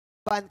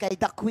laban kay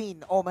The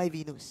Queen, Oh My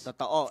Venus.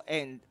 Totoo.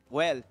 And,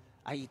 well,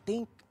 I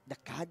think the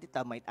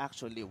Kadita might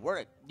actually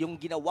work. Yung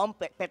ginawang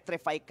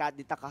Petrify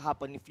Kadita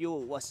kahapon ni Few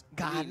was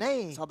Gana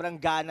real. Sobrang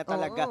gana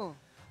talaga. Oo.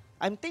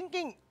 I'm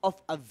thinking of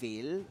a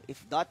Veil,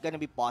 if not gonna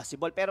be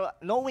possible. Pero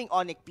knowing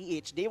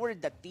Onic-Ph, they were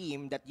the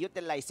team that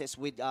utilizes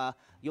with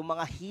yung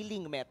mga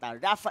healing meta.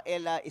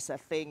 Rafaela is a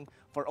thing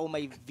for Oh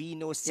My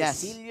Venus. Yes.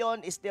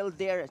 Cecilion is still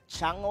there.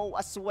 Chango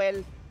as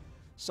well.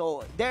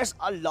 So, there's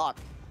a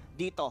lot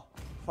dito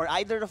for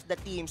either of the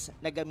teams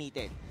na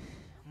gamitin.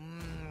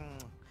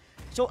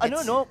 So,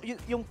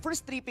 yung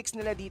first 3 picks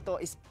nila dito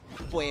is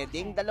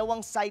pwedeng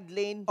dalawang side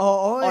lane.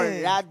 Or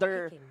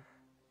rather,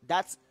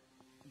 that's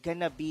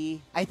gonna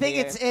be I think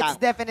it's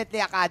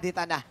definitely a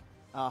Kadita na.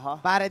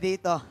 Para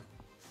dito.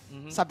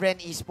 Sa Bren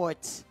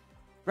Esports.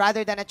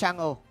 Rather than a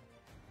Chango.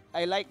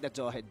 I like the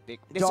Jawhead pick.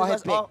 This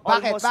Jawhead was pick.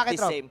 almost Bakit,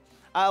 the same.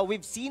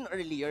 We've seen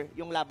earlier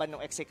yung laban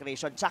ng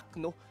Execration.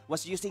 Chakno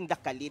was using the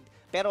Khalid.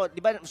 Pero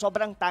di ba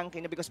sobrang tanky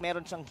na because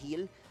meron siyang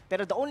heal.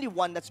 Pero the only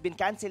one that's been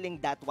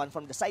canceling that one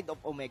from the side of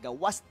Omega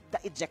was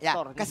the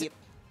Ejector. Yeah, kasi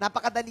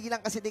napakadali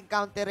lang kasi din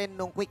counterin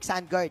nung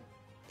Quicksand Guard.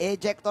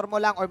 Ejector mo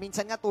lang or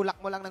minsan nga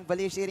tulak mo lang ng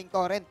Valir Searing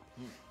Torrent.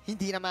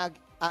 Hindi na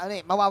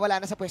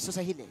mawawala na sa pwesto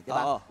sa heal di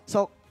ba?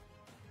 So,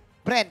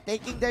 Bren,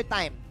 taking their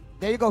time.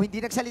 There you go,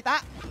 hindi nagsalita.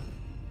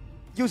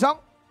 Yuzong.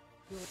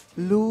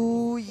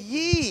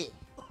 Luyi.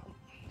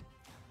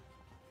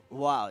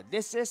 Wow,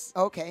 this is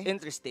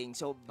interesting.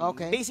 So,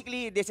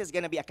 basically, this is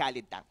gonna be a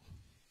Khalid tank.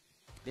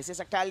 This is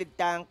a Khalid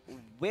tank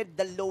with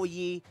the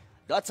Luyi.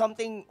 That's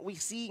something we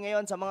see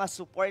ngayon sa mga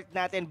support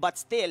natin. But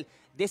still,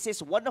 this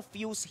is one of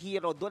Few's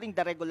hero during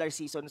the regular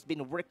season has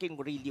been working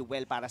really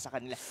well para sa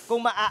kanila.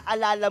 Kung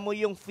maaalala mo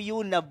yung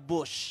Few na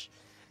bush,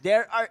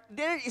 there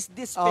is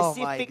this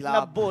specific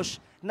na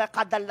bush na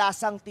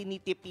kadalasang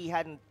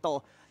tinitipihan to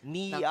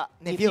ni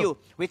Few,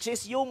 which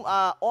is yung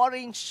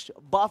orange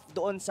buff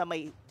doon sa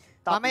may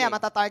mamaya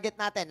matatarget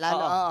natin,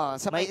 lalo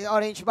sa may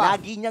orange buff.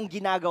 Lagi niyang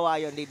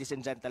ginagawa yun, ladies and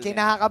gentlemen.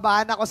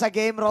 Kinakabahan ako sa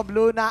game, Rob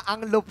Luna.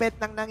 Ang lupit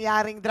ng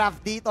nangyaring draft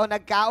dito.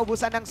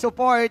 Nagkaubusan ng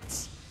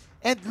supports.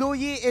 And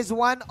Luyi is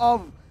one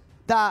of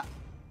the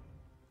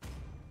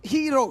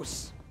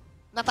heroes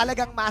na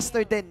talagang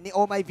master din ni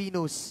Oh My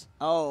Venus.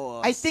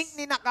 I think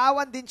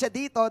ninakawan din siya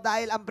dito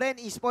dahil ang Bren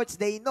Esports,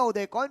 they know,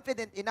 they're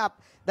confident enough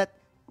that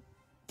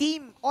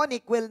Team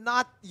Onic will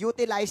not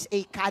utilize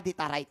a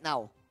Kadita right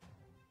now.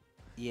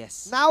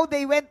 Yes. Now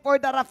they went for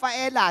the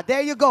Rafaela.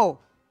 There you go.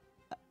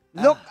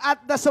 Look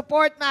at the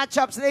support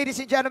matchups, ladies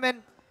and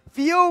gentlemen.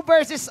 Few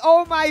versus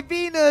Oh My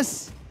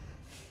Venus.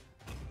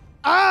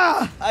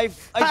 I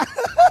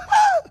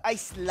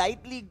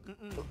slightly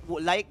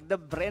like the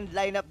Bren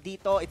lineup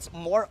dito. It's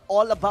more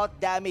all about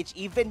damage.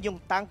 Even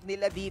yung tank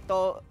nila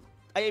dito,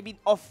 I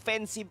mean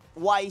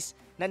offensive-wise,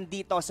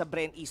 nandito sa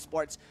Bren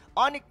Esports.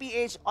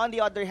 Onic-Ph, on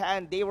the other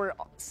hand, they were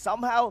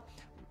somehow...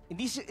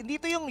 Hindi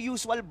to yung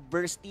usual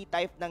bursty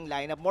type ng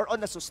lineup, more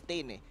on a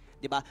sustain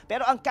diba?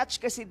 Pero ang catch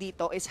kasi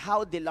dito is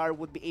how Dilar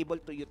would be able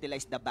to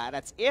utilize the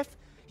Barats if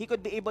he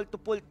could be able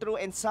to pull through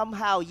and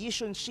somehow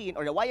Yishun Shin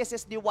or the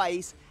YSSD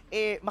Wise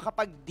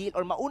makapag-deal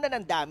or mauna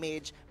ng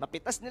damage,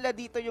 mapitas nila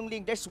dito yung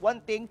link. There's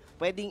one thing,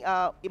 pwedeng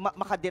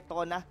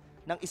makadetona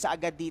ng isa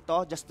agad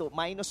dito, just to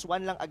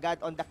 -1 lang agad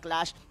on the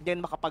clash,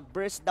 then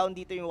makapag-burst down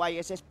dito yung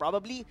YSS,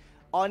 probably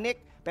Onic,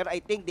 pero I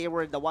think they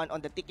were the one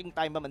on the ticking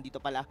time naman dito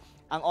pala,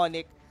 ang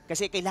Onic.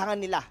 Kasi kailangan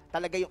nila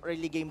talaga yung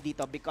early game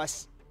dito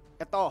because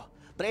ito,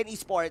 Bren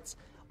Esports,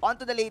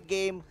 onto the late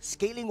game,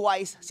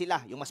 scaling-wise,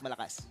 sila yung mas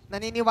malakas.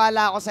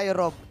 Naniniwala ako sa'yo,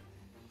 Rob.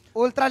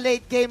 Ultra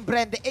late game,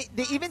 Bren.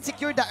 They even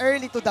secured the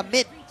early to the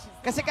mid.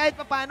 Kasi kahit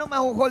pa paano,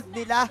 mahuhold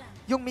nila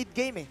yung mid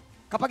game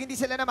kapag hindi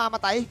sila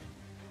namamatay.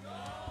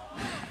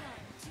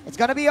 It's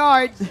gonna be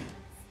hard.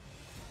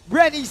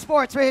 Bren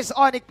Esports versus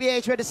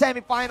Onic-Ph with the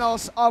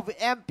semifinals of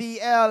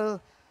MPL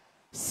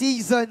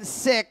Season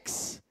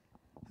 6.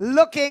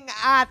 Looking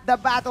at the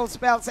battle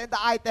spells and the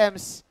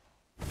items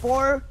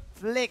for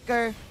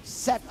Flicker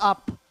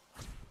setup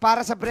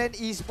para sa Bren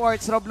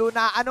Esports. Rob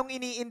Luna, anong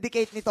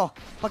ini-indicate nito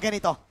pag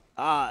ganito?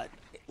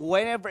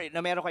 Whenever na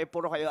meron kayo,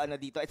 puro kayo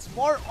dito, it's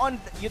more on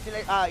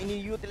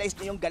ini-utilize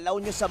nyo yung galaw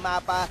nyo sa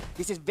mapa.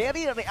 This is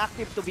very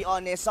reactive, to be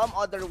honest. Some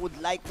other would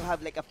like to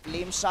have like a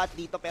flame shot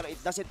dito pero it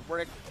doesn't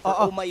work for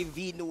Oh My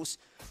Venus.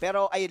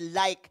 Pero I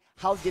like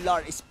how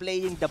Dilar is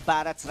playing the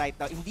Barats right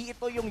now. Hindi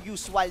ito yung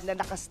usual na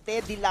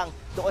naka-steady lang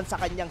doon sa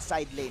kanyang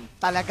side lane.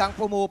 Talagang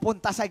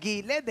pumupunta sa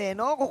gilid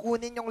no?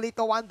 Kukunin yung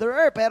Little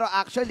Wanderer. Pero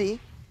actually,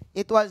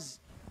 it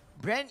was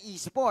Bren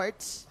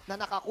Esports na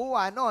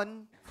nakakuha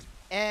nun.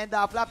 And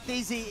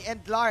Mpl-Ph and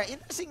Lar.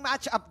 Interesting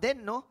matchup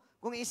din, no?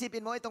 Kung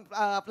isipin mo itong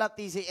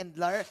Mpl-Ph and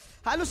Lar.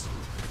 Halos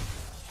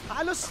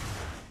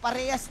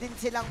parehas din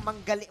silang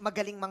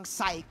magaling mang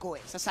psycho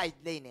sa side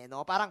lane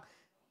no? Parang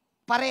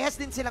parehas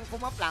din silang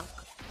pumaplank.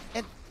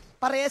 And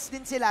parehas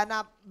din sila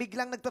na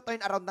biglang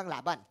nagto-turn around ng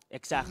laban.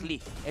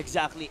 Exactly.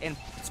 And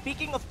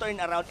speaking of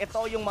turnaround, ito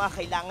yung mga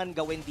kailangan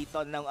gawin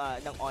dito ng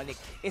Onic.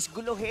 Is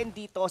guluhin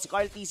dito si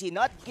Carl TC,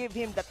 not give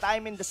him the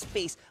time and the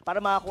space para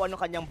makakuha ng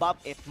kanyang buff.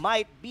 It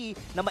might be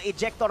na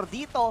ma-ejector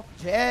dito.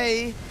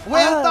 Jay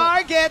will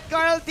target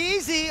Carl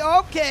TC.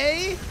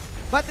 Okay.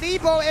 But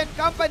Rebo and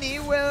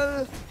company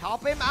will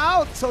help him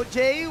out. So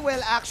Jay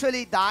will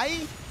actually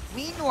die.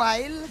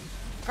 Meanwhile,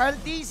 Carl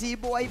TC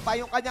buhay pa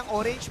yung kanyang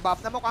orange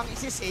buff na mukhang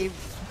isi-save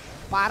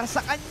para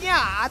sa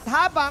kanya. At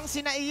habang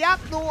sina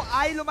Iyakno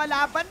ay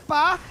lumalaban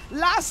pa,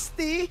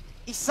 Lasty,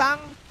 isang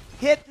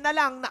hit na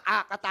lang,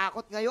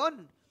 nakakatakot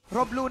ngayon.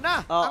 Rob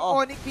Luna,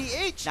 ang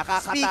Onic-Ph.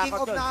 Speaking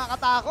of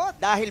nakakatakot.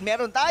 Dahil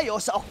meron tayo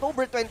sa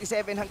October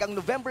 27 hanggang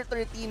November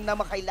 13 na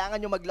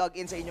makailangan nyo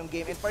mag-login sa inyong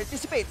game and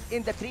participate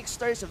in the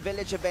Tricksters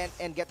Village event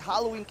and get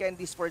Halloween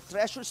candies for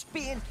treasure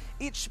spin.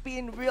 Each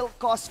spin will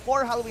cost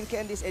 4 Halloween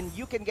candies and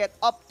you can get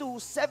up to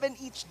 7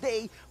 each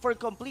day for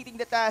completing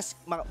the task.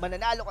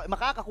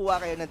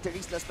 Makakakuha kayo ng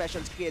Teresa Special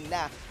Skin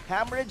na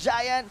Hammer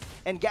Giant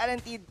and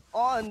guaranteed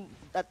on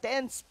the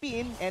 10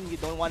 spin and you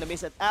don't want to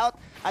miss it out.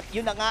 At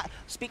yun na nga,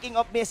 speaking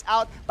of miss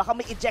out, baka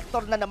may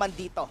ejector na naman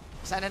dito.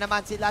 Sana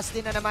naman si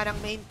Lasty na naman ang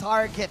main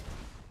target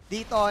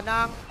dito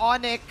ng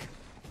Onic.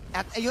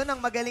 At ayun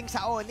ang magaling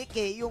sa Onic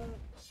yung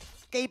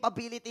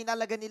capability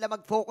talaga nila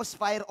mag-focus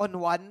fire on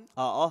one.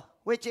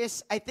 Which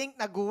is, I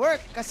think, nag-work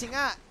kasi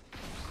nga,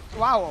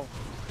 wow.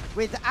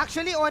 With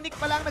actually, Onic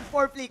pa lang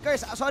nag-4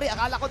 flickers. Sorry,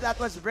 akala ko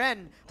that was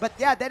Bren. But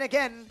yeah, then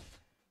again,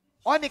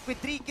 Onic with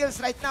 3 kills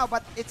right now,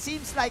 but it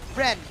seems like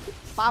Bren,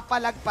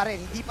 papalag pa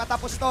rin. Hindi pa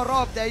tapos to,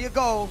 Rob. There you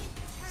go.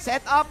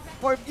 Set up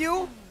for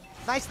Pew.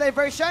 Nice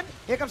diversion.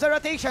 Here comes the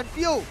rotation.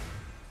 Pew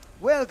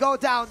will go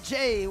down.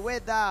 Jay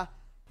with the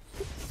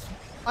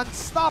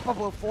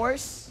unstoppable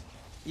force.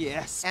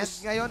 Yes. And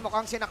ngayon,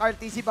 mukhang sina Carl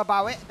TC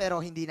babawi, pero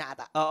hindi na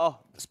ata.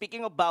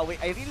 Speaking of bawi,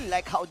 I really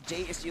like how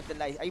Jay is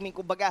utilized. I mean,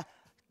 kumbaga,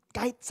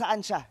 kahit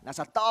saan siya,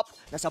 nasa top,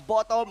 nasa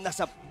bottom,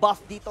 nasa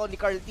buff dito ni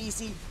Carl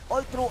TC,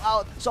 all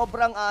throughout,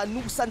 sobrang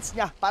nuisance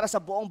niya para sa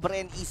buong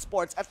Bren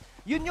Esports. At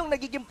yun yung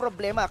nagiging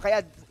problema. Kaya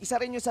isa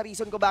rin yung sa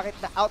reason ko bakit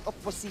na out of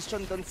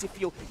position doon si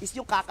Pew is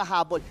yung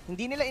kakahabol.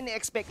 Hindi nila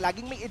ini-expect.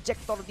 Laging may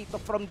ejector dito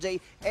from Jay.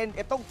 And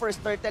itong first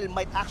turtle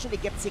might actually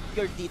get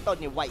secured dito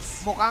ni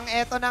Wise. Mukhang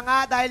eto na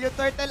nga dahil yung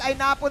turtle ay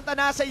napunta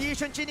na sa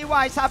Yishun ni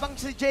Wise habang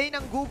si Jay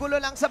nang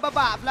gugulo lang sa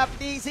baba. Flap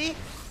TC,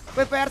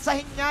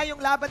 pwersahin niya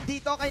yung laban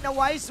dito kay na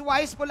Wise.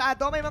 Wise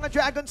pulado, may mga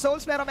Dragon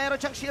Souls pero meron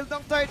siyang shield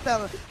ng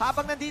turtle.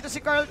 Habang nandito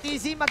si Carl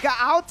TZ,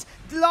 mag-out.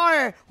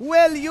 Dlar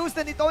will use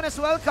the Nitona's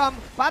welcome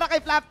para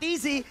kay Flap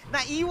TZ.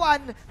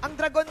 Naiwan ang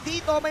dragon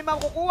dito, may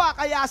makukuha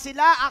kaya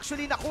sila.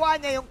 Actually, nakuha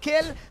niya yung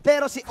kill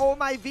pero si Oh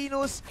My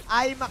Venus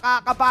ay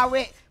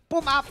makakabawi.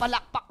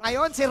 Pumapalakpak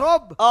ngayon si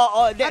Rob.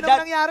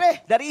 Anong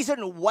nangyari? The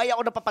reason why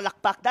ako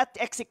napapalakpak, that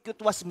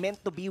execute was meant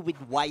to be with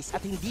Wise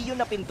at hindi yun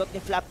napindot ni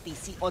Flap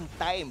TC on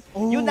time.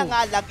 Yun na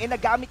nga lang,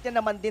 nagamit niya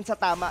naman din sa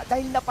tama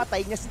dahil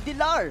napatay niya si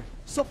Dilar.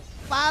 So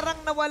parang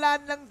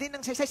nawalan lang din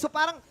ng success. So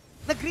parang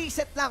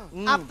nag-reset lang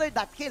after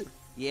that kill.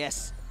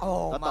 Yes.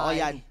 Totoo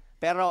yan.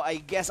 Pero I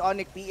guess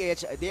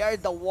Onic-Ph, they are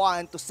the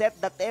one to set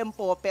the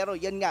tempo. Pero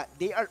yan nga,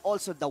 they are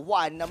also the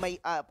one na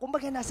may,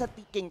 kumbaga nasa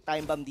ticking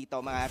time bomb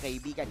dito mga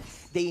kaibigan.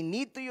 They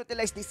need to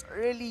utilize this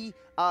early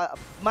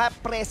map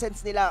presence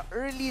nila,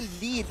 early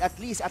lead at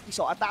least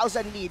so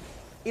 1,000 lead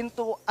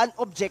into an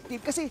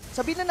objective. Kasi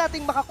sabihin na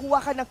natin makakuha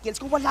ka ng kills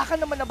kung wala ka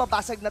naman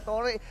nababasag na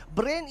torre.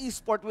 Bren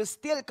Esport will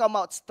still come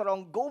out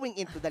strong going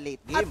into the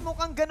late game. At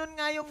mukhang ganun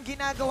nga yung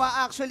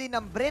ginagawa actually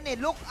ng Bren.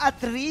 Look at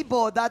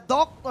Rebo, the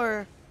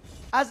doctor,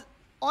 as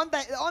on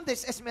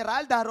this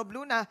Esmeralda, Rob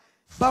Luna,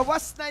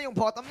 bawas na yung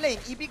bottom lane.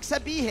 Ibig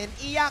sabihin,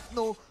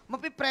 Iyakno,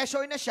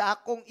 mapipressure na siya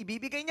kung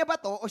ibibigay niya ba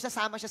to o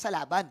sasama siya sa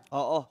laban.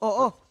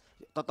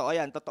 Totoo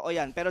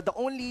yan. Pero the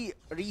only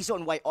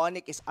reason why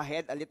Onic is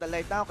ahead a little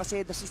right now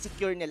kasi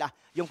nasi-secure nila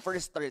yung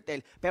first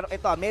turtle. Pero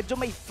ito, medyo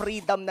may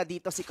freedom na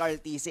dito si Carl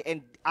TC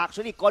and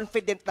actually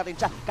confident na rin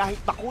siya. Kahit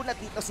bakunat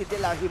dito si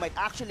Dilar, he might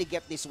actually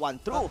get this one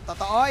through.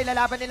 Totoo,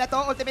 ilalaban nila to.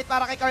 Ultimate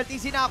para kay Carl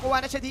TC. Nakakuha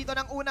na siya dito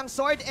ng unang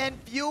sword and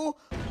Pew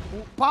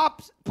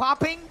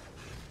popping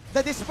the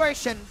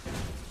dispersion.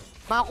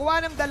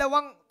 Makakuha ng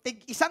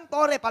isang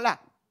torre pala.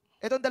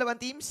 Itong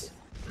dalawang teams.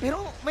 Pero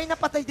may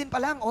napatay din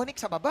pala ang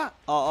Onic sa baba.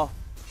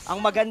 Ang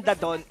maganda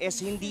doon is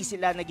hindi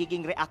sila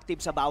nagiging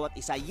reactive sa bawat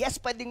isa. Yes,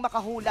 pwedeng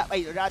makahula,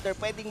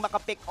 pwedeng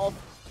makapick off,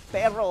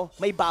 pero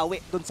may bawi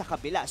doon sa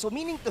kabila. So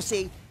meaning to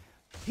say,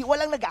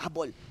 walang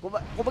nag-ahabol.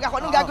 Kumbaga kung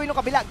anong gagawin ng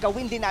kabila,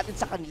 gawin din natin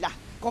sa kanila.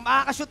 Kung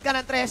makakashoot ka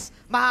ng tres,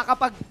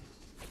 makakapag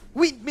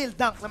windmill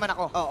dunk naman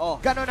ako.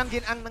 Ganon ang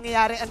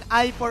nangyayari, an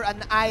eye for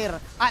an eye.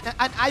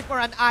 An eye for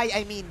an eye,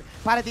 I mean.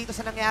 Para dito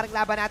sa nangyayaring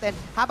laban natin.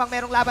 Habang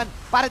merong laban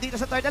para dito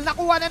sa turtle.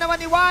 Nakuha na naman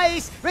ni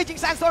Wise. Raging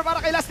Sandstorm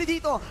para kay Lasty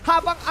dito.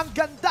 Habang ang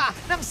ganda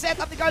ng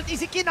setup ni Carl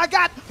TC.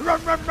 Kinagat.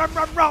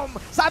 Rum.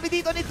 Sabi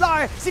dito ni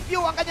Dlar, si Pew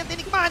ang kanyang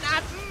tinikman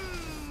at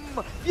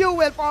You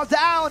will fall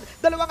down.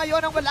 Dalawa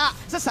ngayon ang wala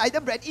sa side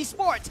ng Bren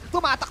Esports.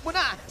 Tumatakbo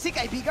na si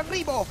kaibigang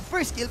Ribo.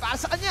 First skill para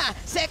sa kanya.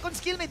 Second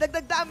skill may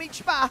dagdag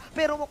damage pa.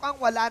 Pero mukhang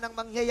wala nang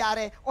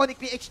mangyayari.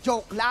 Onic-Ph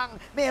joke lang.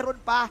 Meron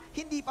pa.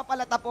 Hindi pa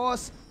pala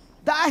tapos.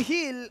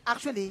 Dahil,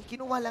 actually,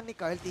 kinuha lang ni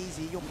Carl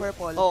TZ yung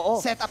purple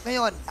setup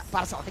ngayon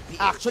para sa Onic-Ph.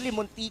 Actually,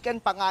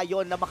 muntikan pa nga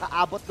yun na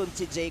makaabot dun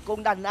si Jay.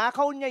 Kung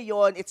nanakaw niya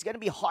yun, it's gonna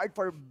be hard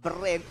for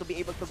Bren to be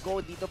able to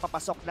go dito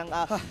papasok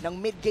ng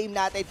mid-game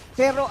natin.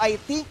 Pero I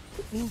think,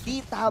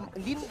 hindi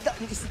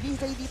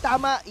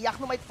tama.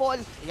 Iyakno might fall.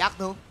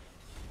 Iyakno.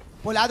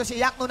 Pulado si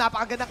Iyakno,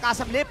 napakagandang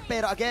kasamlip.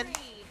 Pero again,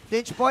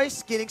 Lynch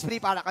Boys, killing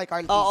spree para kay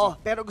Carl TZ. Oo,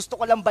 pero gusto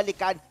ko lang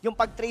balikan yung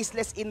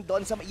pag-traceless in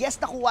doon. Yes,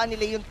 nakuha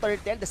nila yung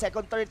turtle, the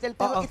second turtle,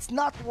 pero it's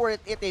not worth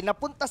it eh.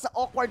 Napunta sa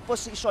awkward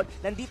position.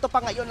 Nandito pa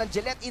ngayon ng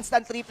Gillette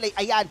instant replay.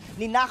 Ayan,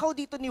 ninakaw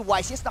dito ni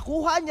Wise. Yes,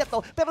 nakuha niya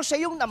to, pero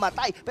siya yung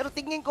namatay. Pero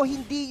tingin ko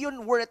hindi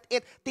yun worth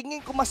it. Tingin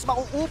ko mas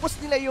mauubos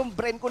nila yung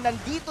Bren kung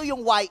nandito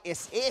yung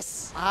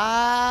YSS.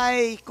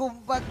 Ay,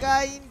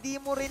 kumbaga hindi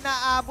mo rin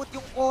naabot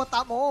yung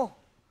quota mo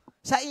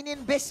sa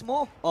ininvest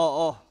mo.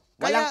 Oo.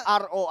 Walang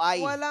ROI.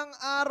 Walang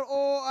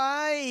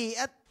ROI.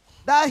 At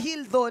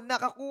dahil doon,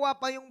 nakakuha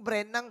pa yung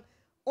Bren ng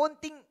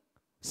onting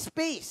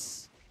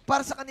space para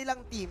sa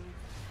kanilang team.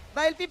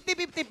 Dahil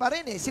 50-50 pa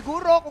rin eh.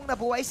 Siguro kung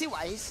nabuhay si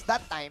Wise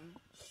that time,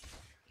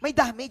 may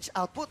damage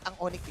output ang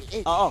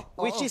Onic-Ph. Oo,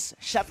 which is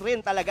shot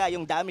rin talaga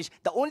yung damage.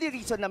 The only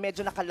reason na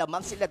medyo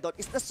nakalamang sila doon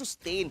is the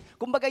sustain.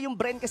 Kumbaga yung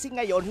Bren kasi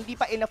ngayon, hindi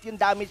pa enough yung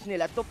damage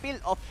nila to peel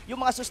off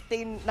yung mga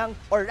sustain ng,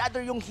 or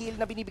rather yung heal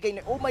na binibigay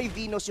ni Oh My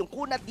Venus, yung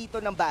kunat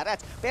dito ng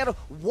Barats. Pero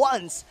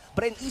once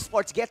Bren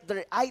Esports get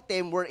their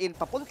item wherein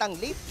papuntang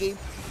late game,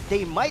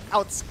 they might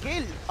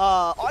outskill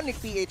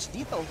Onic-Ph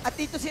dito. At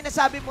dito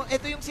sinasabi mo,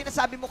 ito yung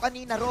sinasabi mo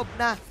kanina, Rob,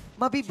 na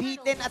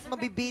mabibitin at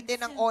mabibitin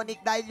ang Onic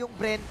dahil yung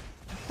Bren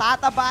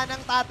tataba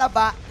ng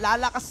tataba,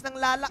 lalakas ng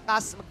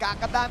lalakas,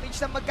 magkakadamage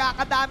ng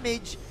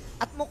magkakadamage,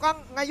 at mukhang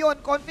ngayon,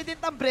 confident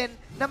ang Bren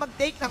na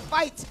mag-take ng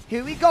fights.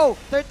 Here we go.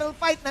 Turtle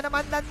fight na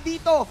naman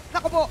nandito.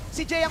 Naku po,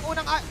 si Jay ang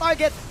unang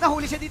target.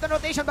 Nahuli siya dito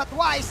rotation, but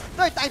Wise,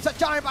 third time sa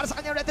charm para sa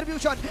kanyang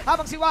retribution.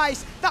 Habang si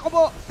Wise, naku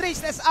po,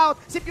 traceless out.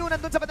 Si Pew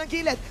nandun sa batang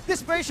gilid.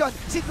 Dispersion,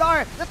 si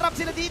Dlar, natrap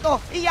sila dito.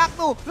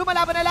 Iyakno,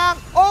 lumalaban na lang.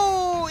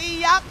 Oh,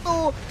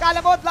 Iyakno. Kala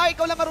mo, Dlar,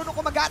 ikaw lang marunong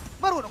kumagat.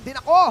 Marunong din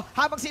ako.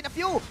 Habang si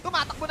Pew,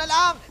 tumatakbo na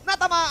lang.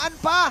 Natamaan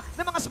pa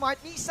ng mga smart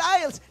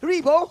missiles.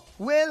 Rebo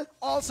will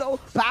also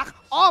back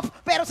off.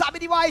 Pero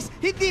sabi ni Wise,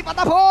 hindi pa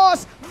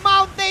tapos.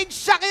 Mountain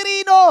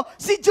Shakirino,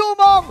 si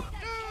Jumong.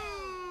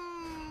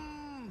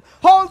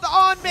 Hold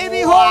on,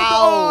 baby, hold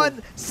on.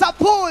 Sa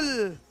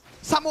pool,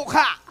 sa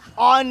mukha.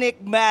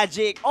 Onic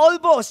Magic.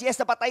 Almost. Yes,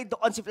 napatay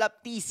doon si Flap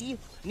TC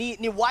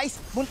ni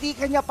Wise.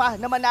 Muntikan niya pa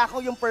na manakaw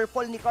yung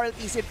purple ni Carl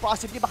TC.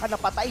 Possibly baka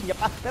napatay niya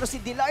pa. Pero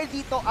si Dilar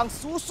dito, ang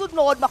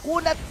susunod,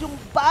 makunat yung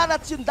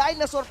Barats, yung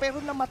dinosaur,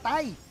 pero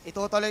namatay.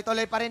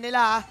 Itutuloy-tuloy pa rin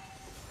nila.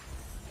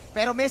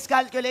 Pero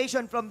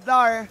miscalculation from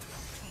Dar.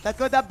 That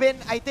could have been,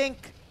 I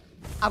think,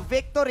 a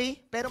victory,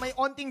 pero may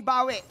onting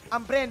bawi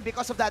ang Bren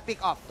because of that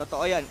pick-off.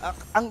 Totoo yan.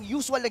 Ang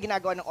usual na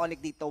ginagawa ng Onic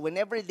dito,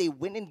 whenever they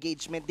win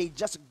engagement, they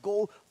just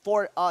go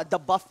for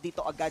the buff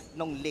dito agad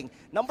ng Ling.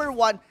 Number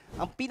one,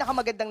 ang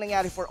pinakamagandang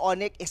nangyari for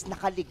Onic is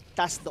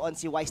nakaligtas doon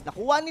si Wise.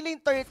 Nakuha nila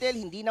yung turtle,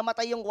 hindi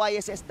namatay yung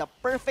YSS, the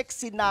perfect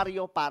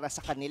scenario para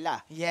sa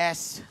kanila.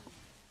 Yes.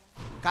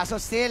 Kaso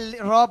still,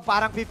 Rob,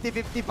 parang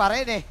 50-50 pa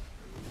rin eh.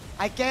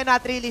 I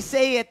cannot really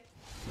say it.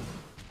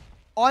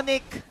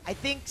 Onic, I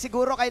think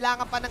siguro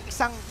kailangan pa ng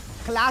isang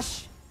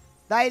clash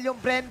dahil yung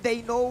Bren, they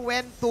know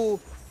when to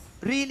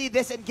really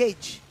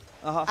disengage.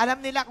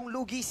 Alam nila kung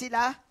lugi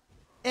sila.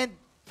 And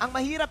ang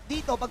mahirap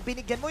dito, pag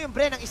binigyan mo yung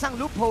Bren ng isang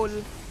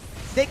loophole,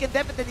 they can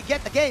definitely get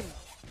the game.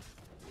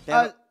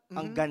 Pero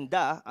ang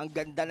ganda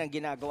ng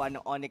ginagawa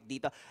ng Onic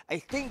dito.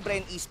 I think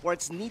Bren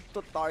Esports need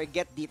to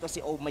target dito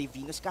si Oh My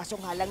Venus. Kaso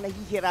nga lang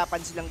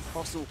nahihirapan silang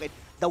pasukin.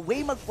 The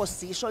way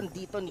mag-position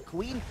dito ni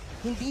Queen,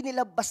 hindi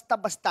nila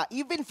basta-basta.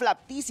 Even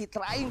Flap TC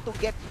trying to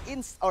get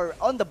in or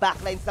on the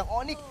backlines ng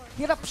Onic,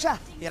 hirap siya.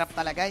 Hirap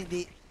talaga,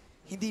 hindi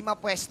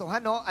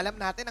mapwestuhan, no? Alam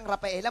natin, ang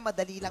Rafaela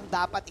madali lang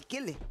dapat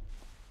i-kill eh.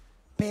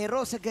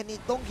 Pero sa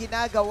ganitong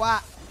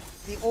ginagawa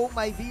ni Oh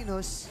My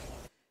Venus,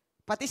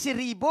 pati si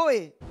Rebo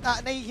eh,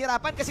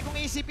 nahihirapan kasi kung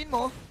iisipin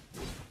mo,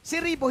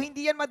 si Rebo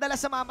hindi yan madalas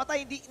sa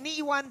mamatay,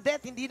 ni one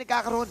death, hindi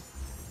nagkakaroon.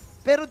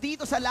 Pero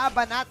dito sa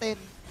laban natin,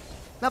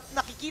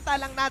 nakikita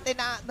lang natin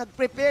na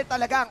nag-prepare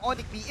talaga ang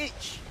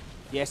Onic-Ph.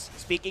 Yes,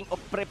 speaking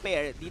of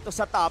prepare, dito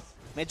sa top,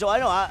 medyo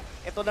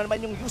ito na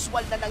naman yung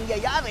usual na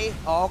nangyayari.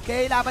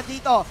 Okay, laban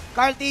dito.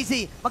 Carl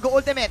TZ,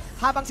 mag-ultimate.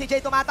 Habang si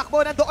Jay tumatakbo,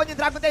 nandoon yung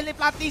Dragon Tail ni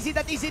Flap TZ.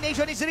 The TZ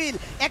Nation is real.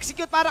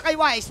 Execute para kay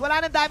Wise. Wala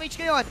nang damage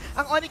ngayon.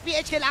 Ang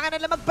Onic-Ph kailangan na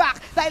lang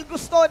mag-back dahil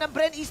gusto ng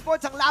Bren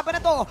Esports ang laban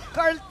na to.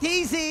 Carl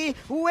TZ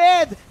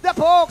with the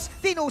pokes.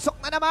 Tinusok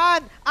na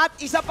naman. At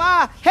isa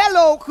pa,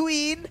 hello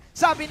Queen,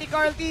 sabi ni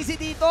Carl TZ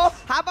dito.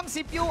 Habang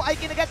si Pew ay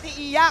kinagat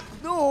ni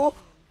Iyakno.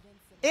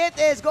 It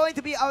is going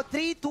to be a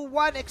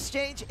 3-1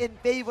 exchange in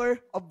favor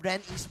of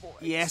Bren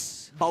Esports.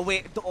 Yes,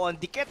 bawi doon.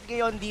 Dikit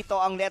ngayon dito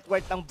ang net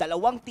worth ng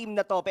dalawang team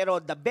na to,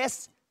 pero the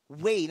best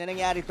way na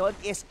nangyari doon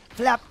is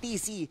Flap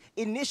TC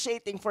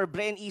initiating for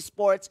Bren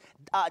Esports,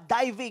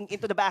 diving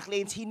into the back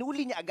lanes.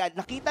 Hinuli niya agad.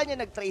 Nakita niya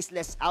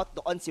nag-traceless out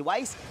doon si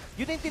Wise.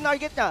 Yun yung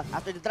tinarget niya.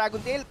 After the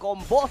Dragon Tail,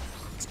 combo,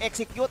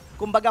 execute.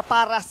 Kumbaga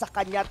para sa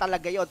kanya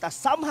talaga yun. Tapos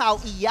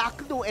somehow,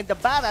 Iyaknu and the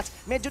Barats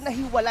medyo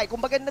nahiwalay.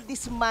 Kumbaga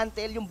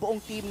na-dismantle yung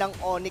buong team ng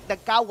Onic.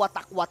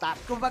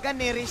 Nagkawatak-watak. Kumbaga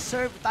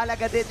ni-reserve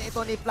talaga din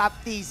ito ni Flap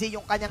TC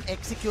yung kanyang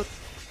execute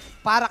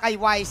para kay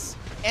Wise.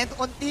 And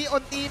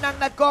unti-unti nang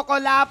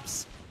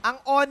nagko-collapse ang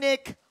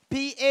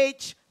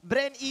Onic-Ph.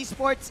 Bren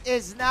Esports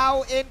is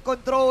now in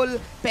control.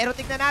 Pero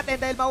tignan natin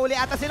dahil mauli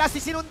ata sila.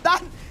 Si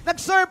Sinundan,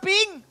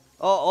 nag-surfing!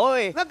 Oo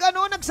eh.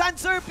 Nag-sand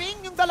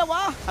surfing yung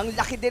dalawa. Ang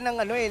laki din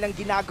ng ng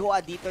ginagawa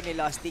dito ni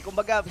Lusty.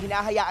 Kumbaga,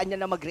 hinahayaan niya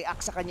na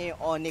mag-react sa kanya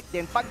yung Onic.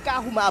 Then pagka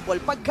humabol,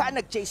 pagka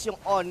nag-chase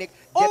yung Onic,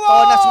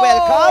 Detonas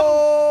welcome!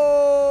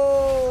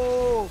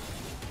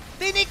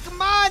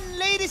 Tinikman,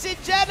 ladies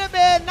and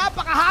gentlemen,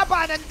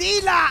 napakahaba ng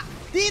dila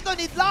dito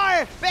ni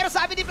Dlar. Pero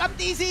sabi ni Flap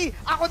TC,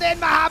 ako din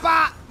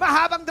mahaba.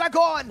 Mahabang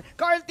dragon.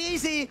 Carl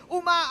TC,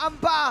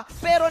 umaamba.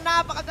 Pero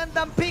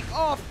napakagandang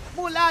pick-off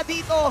mula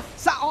dito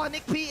sa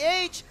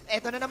Onic-Ph.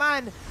 Eto na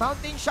naman,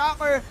 Mountain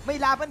Shocker. May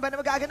laban ba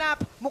na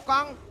magaganap?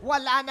 Mukhang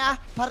wala na.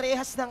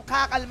 Parehas ng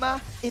kakalma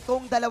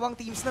itong dalawang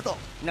teams na to.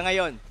 Na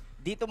ngayon,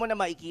 dito mo na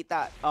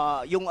makikita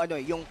yung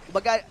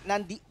kumbaga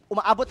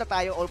umaabot na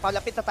tayo o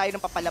palapit na tayo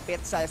ng papalapit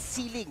sa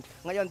ceiling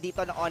ngayon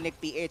dito ng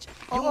Onic-Ph.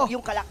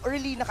 Yung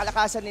early na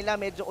kalakasan nila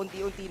medyo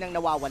unti-unti nang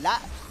nawawala.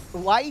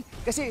 Why?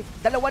 Kasi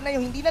dalawa na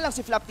yung hindi na lang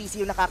si Flap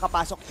TC yung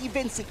nakakapasok,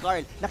 even si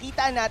Carl.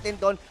 Nakita natin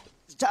doon,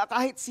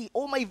 kahit si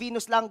Oh My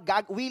Venus lang,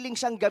 willing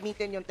siyang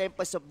gamitin yung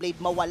Tempest of Blade,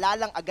 mawala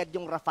lang agad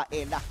yung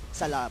Rafaela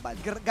sa laban.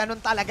 Ganon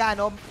talaga,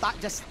 no?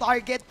 Just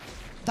target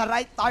the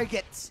right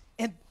targets.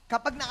 And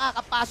kapag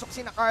nakakapasok si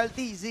na Carl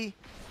TZ,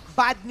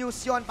 bad news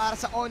yon para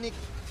sa Onic.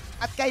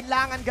 At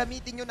kailangan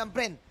gamitin yun ng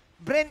Bren.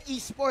 Bren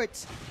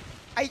Esports,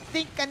 I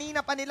think kanina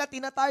pa nila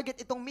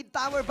tina-target itong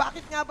mid-tower.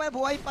 Bakit nga ba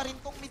buhay pa rin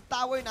tong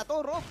mid-tower na to,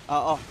 Ro?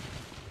 Oo.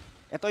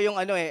 Ito yung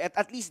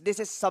at least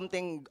this is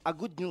something, a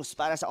good news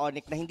para sa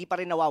Onic na hindi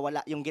pa rin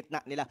nawawala yung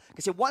gitna nila.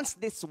 Kasi once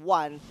this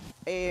one,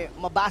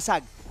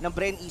 mabasag ng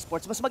Bren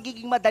Esports, mas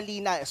magiging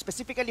madali na,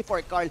 specifically for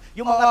Carl,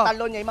 yung mga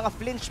talon niya, yung mga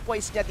flinch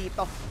points niya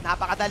dito.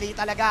 Napakadali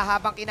talaga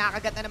habang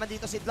kinakagat na naman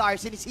dito si Dlar,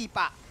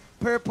 sinisipa.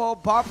 Purple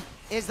Bob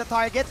is the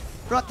target.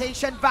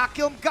 Rotation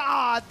vacuum,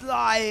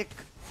 godlike!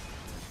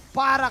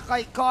 Para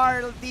kay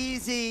Carl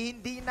TZ,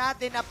 hindi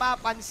natin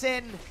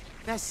napapansin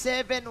na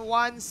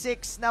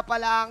 7-1-6 na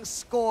pala ang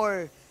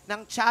score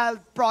ng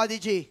child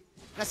prodigy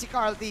na si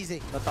Carl TZ.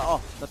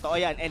 Totoo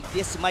yan. And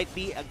this might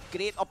be a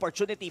great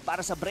opportunity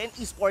para sa Bren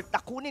Esport na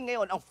kunin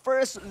ngayon ang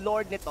first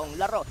lord nitong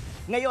laro.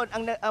 Ngayon,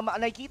 ang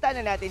nakikita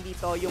na natin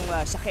dito yung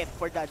sakit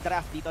for the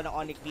draft dito ng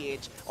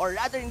Onic-Ph. Or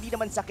rather, hindi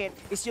naman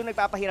sakit, is yung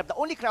nagpapahirap. The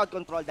only crowd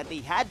control that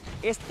they had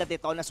is the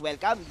Detonas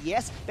welcome.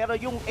 Yes, pero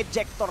yung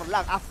ejector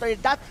lang. After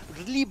that,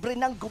 libre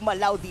nang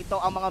gumalaw dito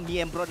ang mga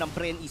miyembro ng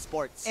Bren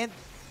Esports. And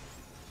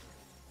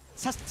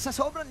sa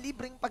sobrang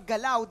libreng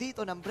paggalaw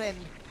dito ng Bren,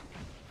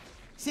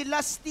 si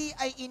Lusty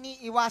ay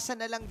iniiwasan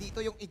na lang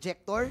dito yung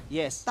ejector.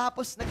 Yes.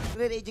 Tapos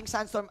nagre-raging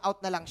sandstorm out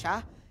na lang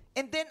siya.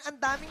 And then, ang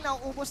daming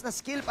nauubos na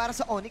skill para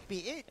sa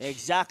Onic-Ph.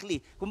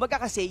 Exactly. Kumbaga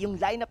kasi, yung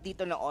lineup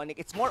dito ng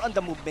Onic, it's more on the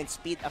movement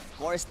speed, of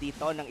course,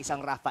 dito ng isang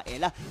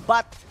Rafaela.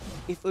 But,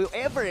 if you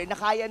ever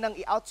nakaya nang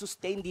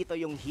i-out-sustain dito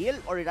yung heal,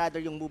 or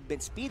rather yung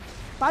movement speed,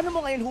 paano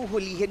mo ngayon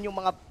huhulihin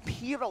yung mga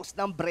heroes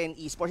ng Bren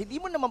Esport?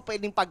 Hindi mo naman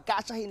pwedeng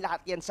pagkasyahin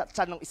lahat yan sa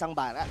tiyan ng isang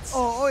Barats.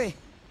 Oo eh.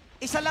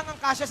 Isa lang ang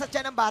kasya sa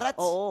tiyan ng Barats.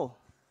 Oo.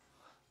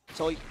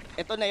 So,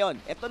 ito na yon.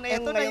 Ito na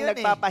yung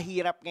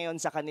nagpapahirap ngayon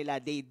sa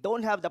kanila. They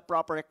don't have the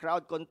proper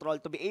crowd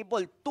control to be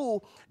able to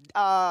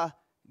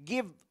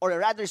give or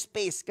rather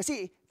space.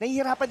 Kasi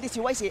nahihirapan din si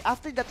Wise eh.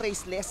 After the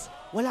traceless,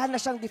 wala na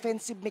siyang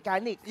defensive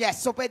mechanic. Yes,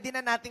 so pwede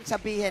na nating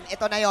sabihin,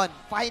 ito na yon.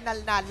 Final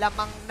na,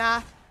 lamang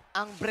na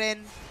ang Bren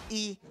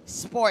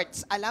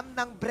Esports. Alam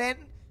ng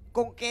Bren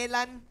kung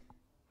kailan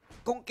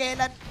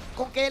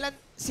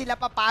sila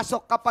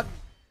papasok kapag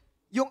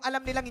yung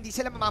alam nilang hindi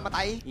sila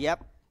mamamatay.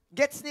 Yep.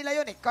 Gets nila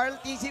yun eh. Carl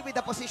TZ with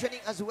the positioning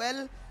as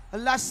well.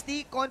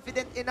 Lusty,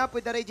 confident enough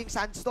with the Raging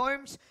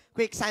Sandstorms.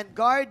 Quick Sand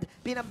Guard.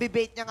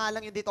 Pinambibait niya nga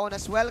lang yung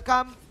Detonas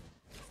welcome.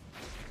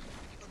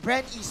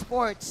 Bren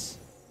Esports,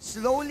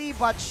 slowly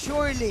but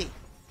surely,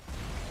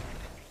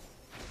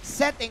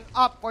 setting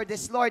up for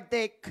this Lord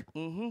take.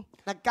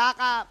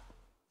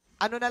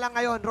 Ano na lang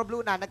ngayon,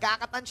 Robluna,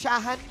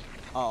 nagkakatansyahan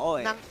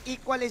ng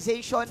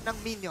equalization ng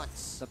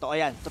minions. Totoo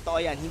yan. Totoo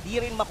yan. Hindi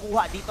rin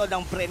makuha dito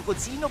ng Bren kung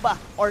sino ba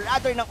or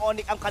rather ng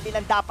Onic ang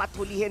kanilang dapat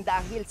hulihin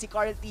dahil si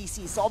Carl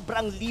TC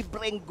sobrang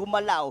libreng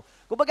gumalaw.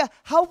 Kumbaga,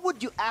 how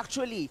would you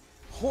actually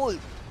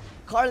hold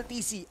Carl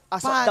TC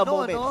as of the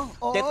moment? No?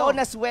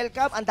 Detonas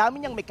welcome. Ang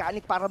dami niyang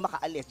mechanic para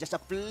makaalis. Just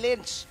a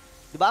flinch.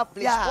 Diba?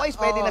 Flinch points,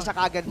 pwede na siya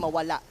kagad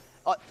mawala.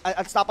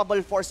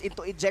 unstoppable force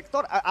into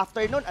ejector.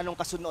 After nun, anong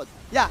kasunod?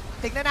 Yeah,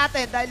 tignan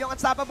natin. Dahil yung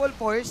unstoppable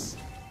force,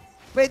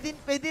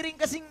 pwede rin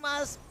kasing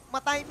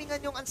matimingan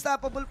yung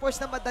unstoppable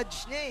force na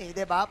madodge niya eh.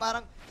 Diba?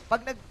 Parang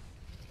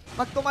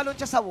pag tumalon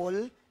siya sa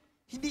wall,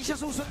 hindi siya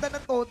susundan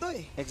ng todo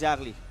eh.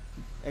 Exactly.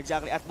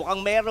 Exactly. At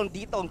mukhang meron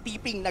dito ang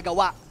tipping na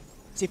gawa.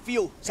 Si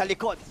Few sa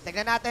likod.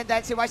 Tignan natin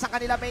dahil si Wise ang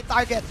kanila main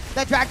target.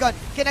 The Dragon.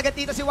 Kinagat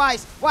dito si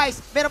Wise. Wise,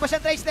 meron ba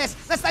siyang traceless?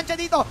 Nastan siya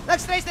dito.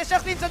 Nag-traceless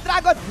siya Crimson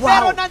Dragon. Wow.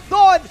 Pero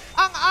nandun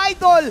ang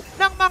idol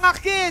ng mga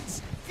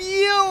kids.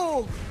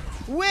 Few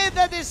with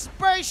the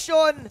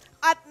dispersion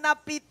at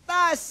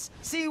napitas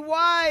si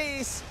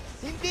Wise.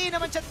 Hindi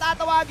naman siya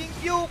tatawaging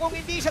Pew kung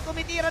hindi siya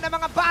tumitira ng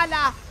mga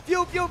bala.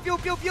 Pew, pew, pew,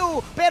 pew, pew.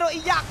 Pero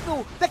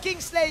Iyaknu, the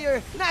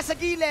Kingslayer, nasa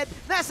gilid,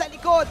 nasa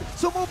likod.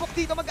 Sumubok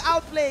dito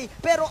mag-outplay.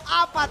 Pero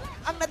 4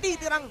 ang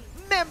natitirang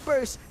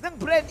members ng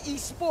Bren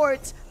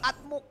Esports. At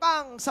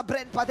mukhang sa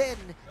Bren pa din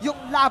yung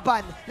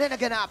laban na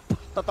naganap.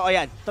 Totoo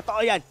yan.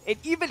 Totoo yan.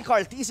 And even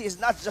Carl TC is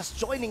not just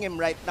joining him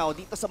right now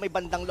dito sa may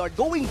bandang Lord.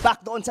 Going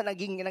back doon sa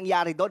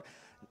nangyari doon,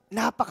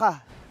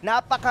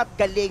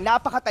 napakagaling,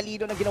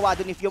 napakatalino na ginawa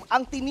doon ni Fium.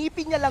 Ang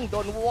tinipin niya lang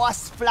doon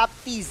was Flap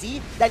TZ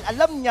dahil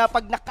alam niya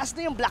pag nakas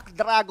na yung Black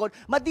Dragon,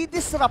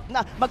 madidisrupt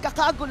na,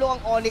 magkakagulo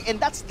ang Onic and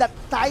that's the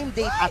time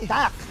they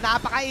attack.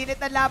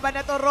 Napakainit na laban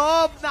na to,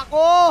 Rob.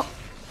 Nako!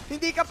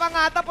 Hindi ka pa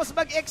nga tapos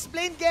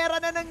mag-explain, gera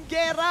na ng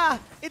gera.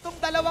 Itong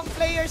dalawang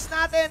players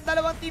natin,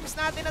 dalawang teams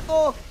natin na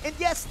to. And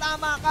yes,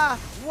 tama ka.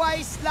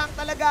 Wise lang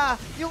talaga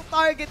yung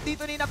target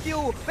dito ni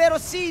Pew. Pero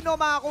sino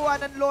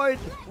makakuha ng Lord?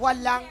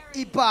 Walang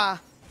iba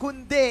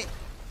kundi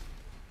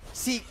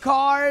si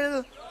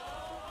Carl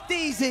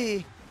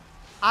TZ.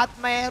 At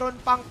mayroon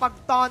pang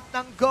pag-taunt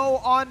ng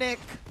Go Onic.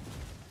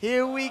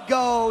 Here we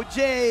go,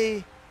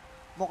 Jay.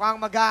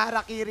 Mukhang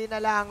mag-aarakiri na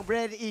lang.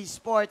 Bren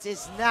Esports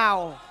is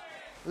now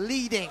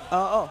leading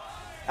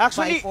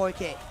Actually, by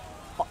 4K.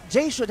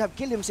 Jay should have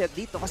killed himself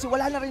dito kasi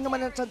wala na rin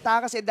naman ng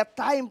tsanta kasi the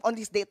time on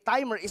this day,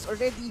 timer is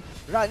already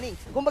running.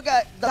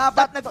 Kumbaga,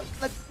 dapat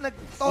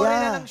nag-tore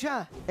na lang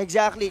siya.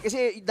 Exactly.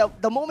 Kasi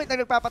the moment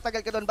na nagpapatagal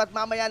ka doon, but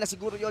mamaya na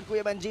siguro yun,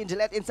 Kuya Manjin,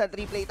 let instant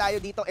replay tayo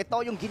dito.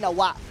 Ito yung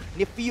ginawa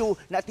ni Few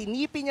na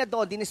tinipin niya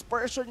doon,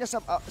 dinispersion niya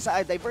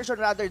sa diversion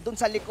rather doon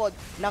sa likod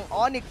ng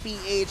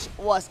Onic-Ph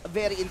was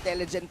very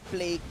intelligent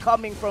play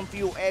coming from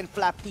Few and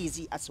Flap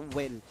TZ as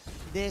well.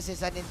 This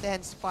is an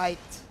intense fight.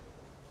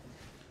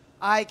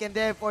 I can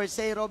therefore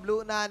say, Rob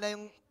Luna, na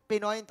yung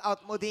pinoint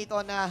out mo dito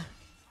na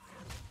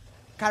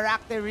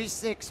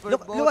characteristics for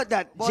look at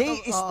that.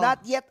 Jay is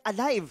not yet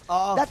alive.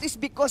 That is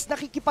because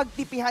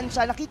nakikipagtipihan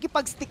siya,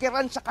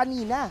 nakikipagstikeran siya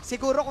kanina.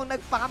 Siguro kung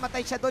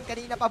nagpakamatay siya doon,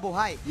 kanina pa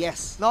buhay.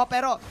 Yes. No,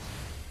 pero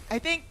I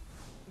think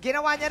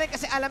ginawa niya rin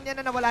kasi alam niya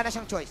na nawala na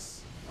siyang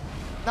choice.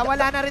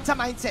 Nawala na rin sa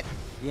mindset.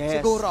 Yes,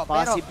 siguro.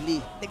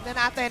 possibly. Pero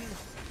tignan natin.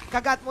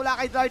 Kagat mula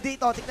kay Dlar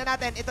dito. Tignan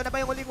natin. Ito na ba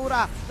yung huling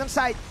mura ng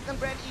side ng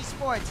Bren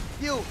Esports?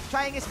 Few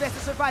trying his best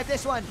to survive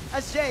this one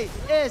as Jay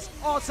is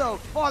also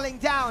falling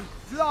down.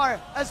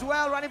 Dlar as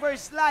well running for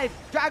his life.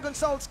 Dragon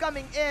Souls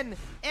coming in.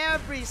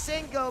 Every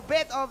single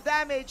bit of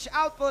damage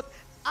output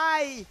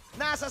ay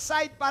nasa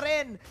side pa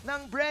rin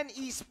ng Bren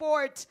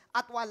Esports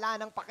at wala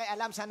nang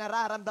pakialam sa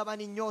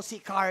nararamdaman ninyo si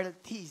Carl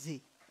TZ.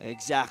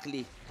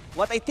 Exactly.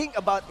 What I think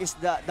about is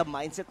the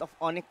mindset of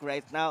Onic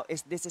right now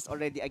is this is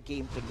already a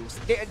game to lose.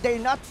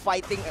 They're not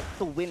fighting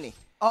to win eh.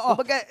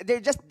 Kumbaga,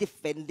 they're just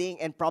defending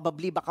and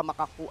probably baka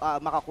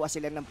makakuha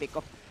sila ng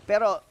pick-off.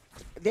 Pero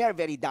they are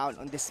very down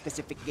on this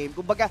specific game.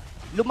 Kumbaga,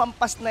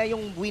 lumampas na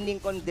yung winning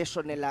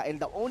condition nila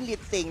and the only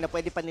thing na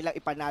pwede pa nilang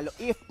ipanalo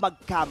if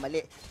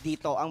magkamali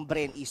dito ang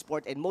Bren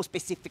Esport and most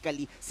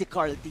specifically si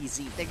Carl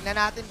TZ. Tignan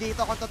natin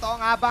dito kung totoo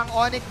nga ba ang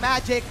Onic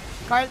Magic.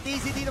 Carl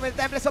TZ dito with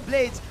Templars of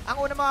Blades.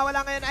 Ang unang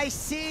mawawala ngayon ay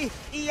si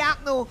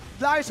Iyaknu.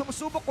 Blar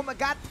sumusubok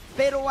kumagat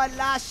pero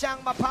wala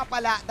siyang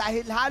mapapala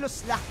dahil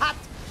halos lahat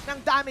ng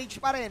damage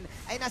pa rin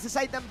ay nasa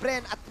side ng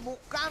Bren at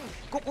mukhang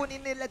kukunin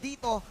nila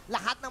dito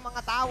lahat ng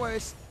mga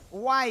towers.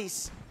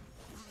 Wise,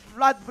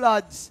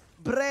 Bloods,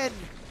 Bren,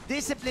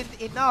 disciplined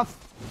enough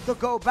to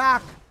go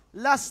back.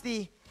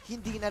 Lusty,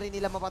 hindi na rin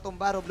nila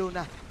mapatumba, Rob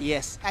Luna.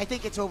 Yes. I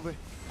think it's over.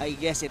 I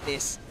guess it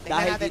is. Tignan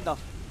Dahil natin. dito,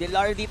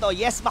 Dilar dito,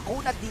 yes,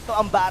 makunat dito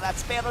ang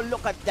Barats, pero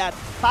look at that.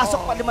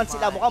 Pasok pa naman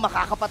sila, mukhang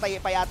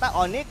makakapatay pa yata.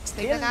 Onyx,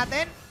 tignan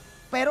natin.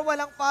 Pero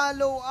walang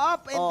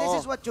follow-up and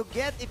this is what you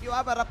get if you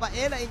have a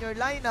Rafaela in your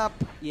lineup.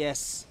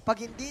 Yes.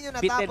 Pag hindi nyo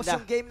natapos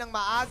yung game ng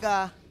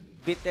maaga,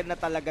 bitin na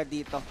talaga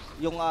dito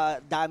yung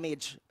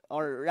damage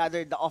or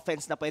rather the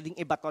offense na pwedeng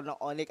ibaton ng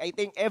Onic. I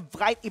think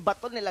kahit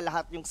ibaton nila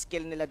lahat yung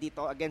skill nila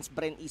dito against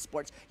Bren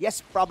Esports.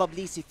 Yes,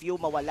 probably si Few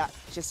mawala.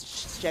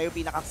 Siya yung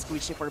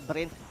pinaka-squishy for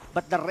Bren.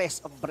 But the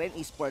rest of Bren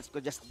Esports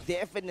could just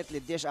definitely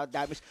dish out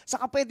damage.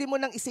 Saka pwede mo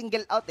nang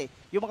i-single out eh.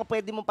 Yung mga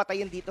pwede mong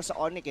patayin dito sa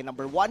Onic eh.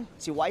 Number 1,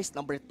 si Wise.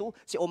 Number 2,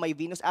 si Oh My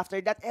Venus.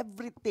 After that,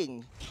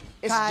 everything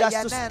is just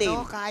to stay.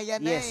 No? Kaya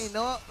na eh,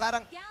 no?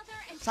 Parang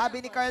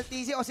sabi ni Carl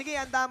TZ, o sige,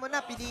 handa mo na,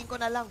 piliin ko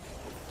na lang.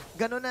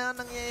 Ganun na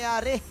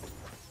nangyayari.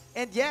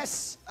 And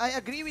yes, I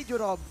agree with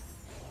you, Rob.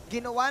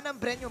 ginawa ng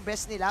Bren yung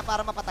best nila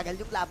para mapatagal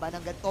yung laban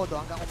hanggang todo,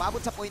 hanggang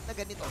umabot sa point na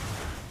ganito.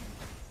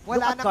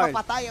 Wala nang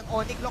mapatay ang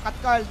Onic. Look at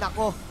Carl.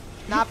 Nako,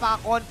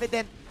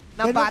 napaka-confident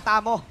ng bata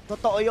mo.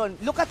 Totoo yun.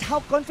 Look at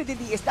how confident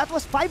he is. That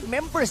was 5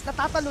 members na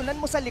tatalunan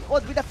mo sa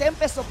likod with a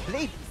Tempest of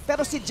Blade.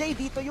 Pero si Jay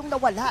dito yung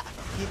nawala.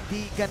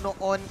 Hindi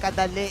ganoon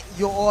kadali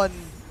yun.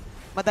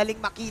 Madaling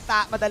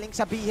makita, madaling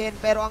sabihin,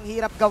 pero ang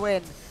hirap gawin.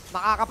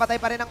 Makakapatay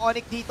pa rin ang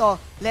Onic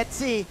dito. Let's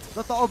see.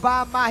 Totoo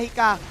ba,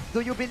 Mahika? Do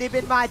you believe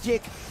in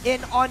magic?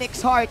 In Onic's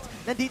heart.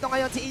 Nandito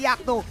ngayon si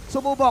Iyakno.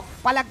 Sumubok.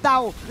 Palag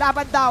daw.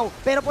 Laban daw.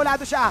 Pero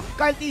pulado siya.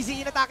 Carl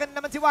Tizzy. Inatakan na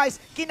naman si Wise.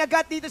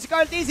 Kinagat dito si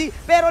Carl Tizzy.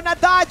 Pero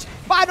na-dodge.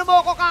 Paano mo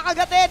ako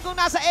kakagatin kung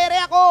nasa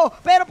area ko?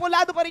 Pero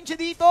pulado pa rin siya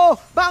dito.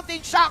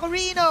 Mountain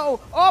Shakurino.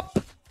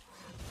 Op!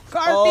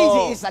 Carl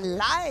Tizzy is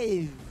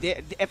alive.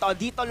 Ito,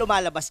 dito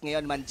lumalabas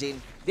ngayon, Manjin.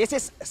 This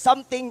is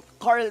something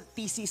Carl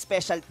Tizzy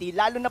specialty,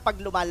 lalo na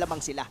pag lumalamang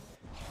sila.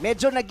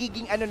 Medyo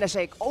nagiging na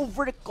siya,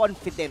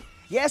 overconfident.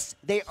 Yes,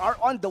 they are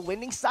on the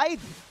winning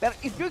side. Pero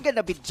if you're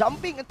gonna be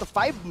jumping into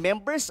 5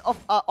 members of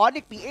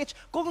Onic-Ph,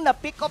 kung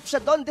na-pick up siya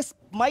doon, this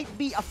might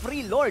be a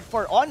free lord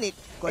for Onic.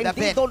 And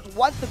they don't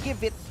want to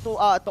give it to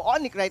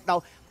Onic right now.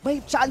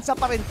 May chance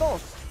pa rin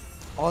to.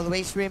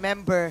 Always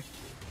remember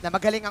na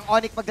magaling ang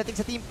Onic pagdating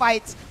sa team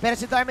fights. Pero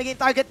si Dar maging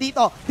target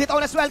dito.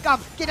 Ditonas welcome.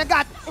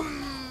 Kinagat.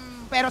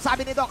 Pero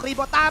sabi ni Doc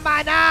Ribo,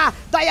 tama na!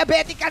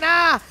 Diabetic ka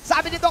na!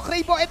 Sabi ni Doc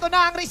Ribo, ito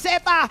na ang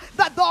reseta.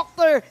 The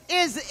doctor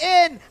is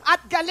in.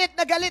 At galit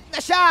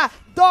na siya.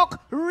 Doc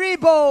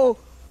Ribo.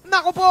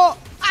 Naku po.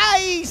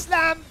 Ay!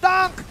 Slam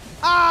dunk!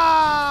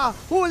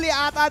 Huli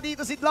ata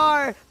dito si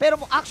Dlar.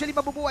 Pero actually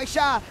mabubuhay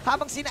siya.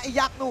 Habang sina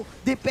Iyakno,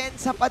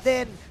 depensa pa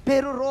din.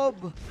 Pero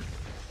Rob,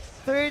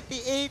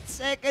 38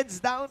 seconds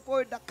down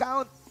for the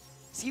count.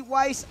 Si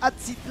Wise at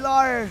si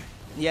Dlar.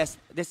 Yes,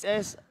 this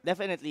is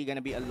definitely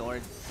gonna be a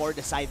lord for the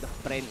side of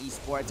Bren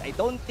Esports. I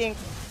don't think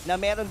na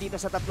meron dito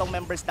sa tatlong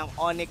members ng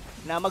Onic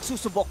na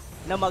magsusubok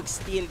na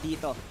mag-steal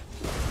dito.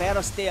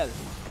 Pero still,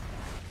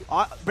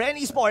 Bren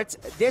Esports,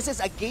 this is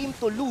a game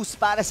to lose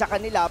para sa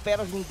kanila,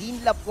 pero hindi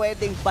nila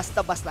pwedeng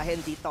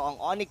basta-bastahin dito ang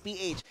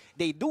Onic-Ph.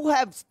 They do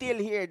have still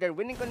here their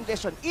winning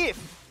condition if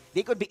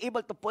they could be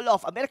able to pull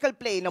off a miracle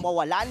play na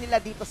mawala nila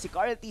dito si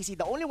Carl TC.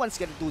 The only ones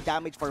gonna do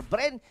damage for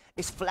Bren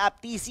is Flap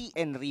TC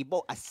and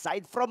Ribo.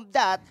 Aside from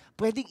that,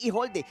 pwedeng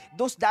i-hold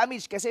Those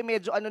damage kasi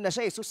medyo na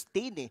siya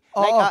sustain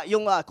Like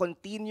yung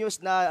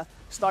continuous na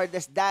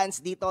Stardust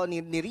Dance dito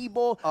ni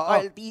Ribo,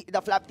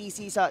 the Flap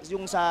TC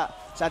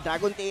sa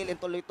Dragon Tail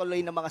and tuloy-tuloy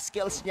na mga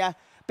skills niya.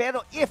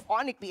 Pero if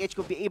Onic-Ph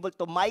could be able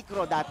to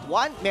micro that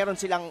one, meron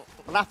silang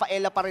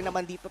Rafaela pa rin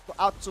naman dito to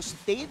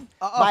out-sustain.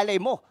 Malay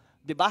mo,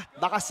 diba?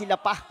 Baka sila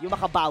pa yung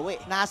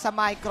makabawi. Nasa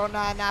micro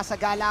na, nasa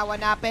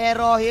galawan na,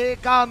 pero here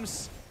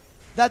comes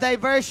the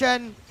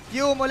diversion.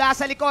 Pew mula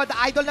sa likod,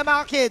 idol na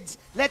mga kids.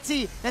 Let's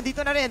see,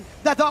 nandito na rin.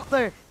 The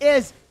Doctor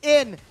is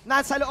in.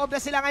 Nasa loob na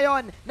sila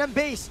ngayon ng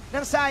base,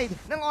 ng side,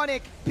 ng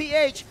Onic,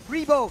 PH,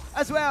 Ribo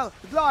as well.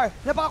 Dlar,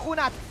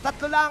 napakakunat.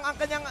 Tatlo lang ang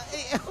kanyang,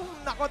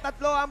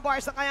 tatlo ang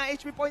bars ng kanyang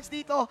HP points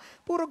dito.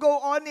 Puro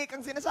go Onic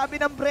ang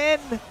sinasabi ng Bren.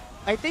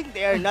 I think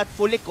they are not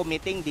fully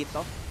committing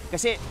dito.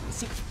 Kasi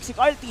si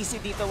Carl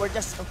TC dito, we're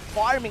just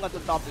farming on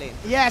the top lane.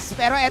 Yes,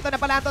 pero eto na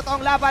pala ang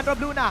totoong laban,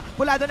 Rob Luna.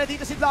 Pulado na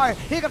dito si Dlar.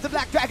 Here comes the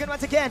Black Dragon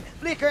once again.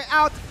 Flicker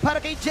out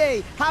para kay Jay.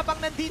 Habang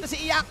nandito si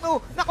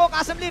Iyakno, nako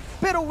kasamlip.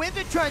 Pero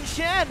Winter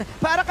Transient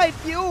para kay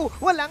Pew.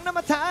 Walang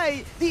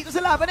namatay dito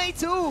sa laban na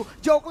ito.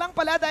 Joke lang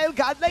pala dahil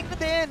godlike na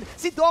din.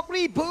 Si Doc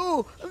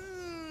Ribu.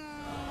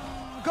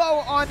 Go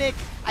Onic.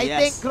 I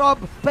think,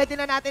 Rob, pwede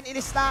na natin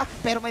ilista.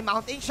 Pero may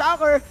Mountain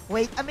Shocker.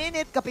 Wait a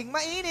minute, kaping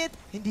mainit.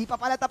 Hindi pa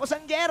pala tapos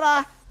ang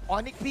gera.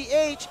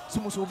 Onic-Ph,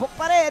 sumusubok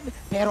pa rin.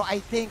 Pero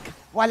I think,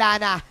 wala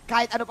na.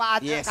 Kahit ano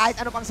pa kahit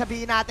ano pang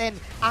sabihin natin,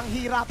 ang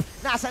hirap.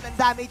 Nasaan ang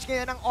damage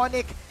ngayon ng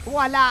Onic?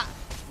 Wala.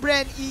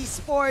 Bren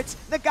Esports,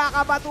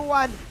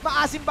 nagkakabatuan.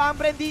 Maasim ba ang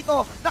Bren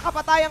dito?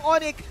 Nakapatay ang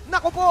Onic.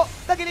 Naku po,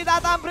 tagilid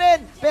ata ang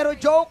Bren. Pero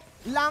joke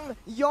lang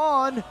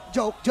yon.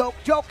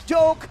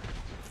 Joke.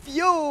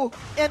 Few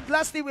and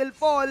Lusty will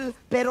fall,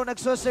 pero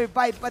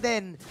nagso-survive pa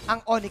din ang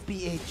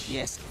Onic-Ph.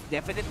 Yes,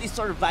 definitely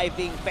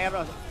surviving,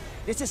 pero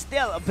this is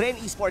still a Bren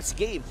Esports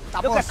game.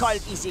 Tapos, look at Carl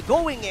TC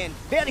going in,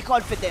 very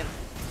confident.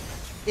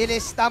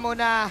 Ilista mo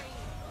na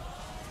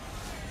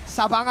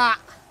sa banga.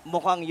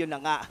 Mukhang yun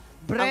na nga,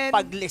 ang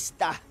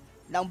paglista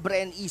ng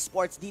Bren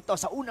Esports dito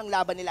sa unang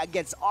laban nila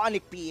against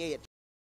Onic-Ph.